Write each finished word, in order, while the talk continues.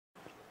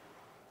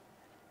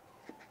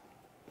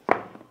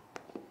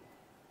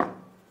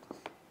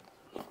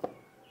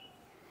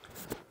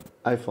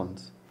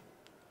iPhones,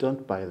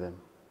 don't buy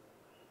them,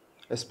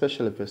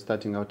 especially if you're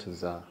starting out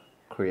as a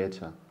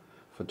creator,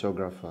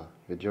 photographer,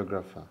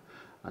 videographer,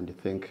 and you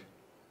think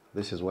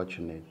this is what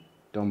you need.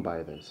 Don't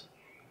buy this.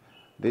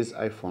 These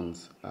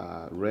iPhones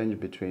range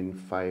between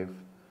 5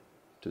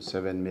 to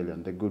 7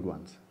 million, the good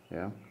ones.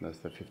 Yeah, that's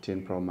the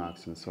 15 Pro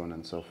Max and so on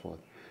and so forth.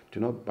 Do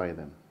not buy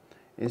them.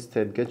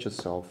 Instead, get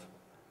yourself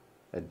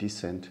a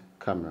decent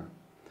camera.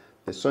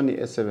 The Sony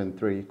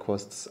a7 III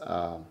costs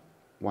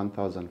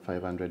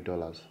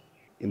 $1,500.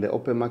 In the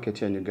open market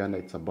here in Uganda,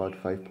 it's about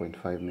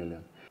 5.5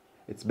 million.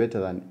 It's better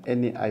than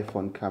any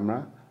iPhone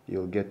camera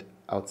you'll get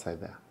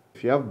outside there.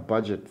 If you have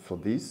budget for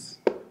this,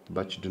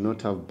 but you do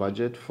not have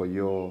budget for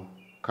your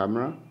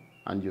camera,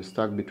 and you're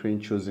stuck between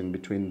choosing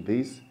between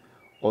this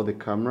or the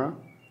camera,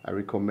 I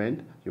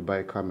recommend you buy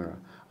a camera.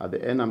 At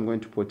the end, I'm going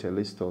to put a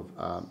list of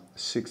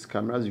 6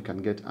 cameras you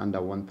can get under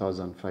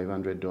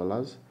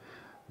 $1,500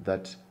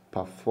 that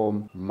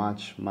perform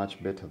much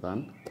better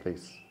than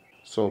this.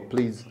 So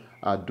please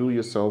do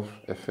yourself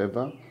a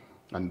favor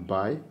and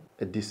buy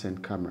a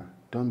decent camera.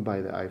 Don't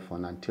buy the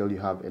iPhone until you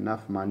have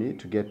enough money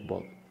to get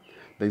both.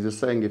 There's a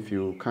saying, if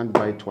you can't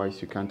buy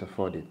twice, you can't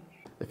afford it.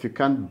 If you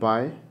can't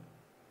buy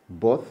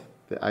both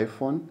the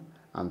iPhone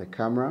and the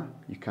camera,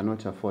 you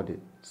cannot afford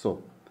it.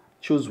 So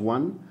choose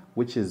one,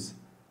 which is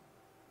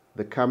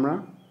the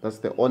camera. That's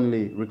the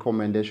only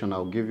recommendation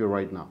I'll give you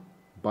right now.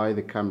 Buy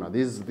the camera.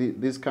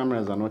 These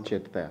cameras are not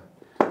yet there.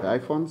 The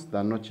iPhones,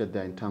 they're not yet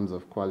there in terms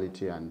of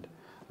quality and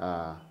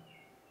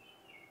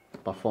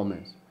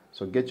performance.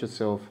 So get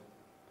yourself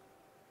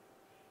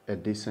a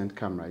decent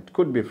camera. It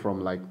could be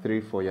from like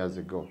 3-4 years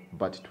ago,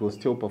 but it will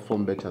still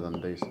perform better than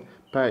this.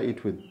 Pair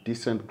it with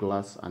decent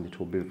glass and it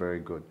will be very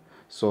good.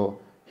 So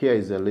here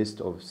is a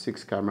list of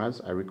 6 cameras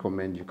I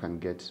recommend you can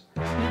get.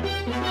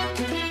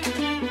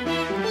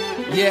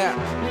 Yeah.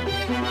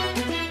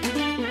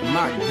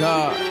 My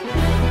God.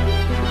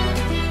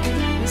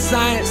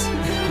 Science.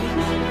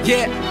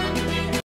 Yeah.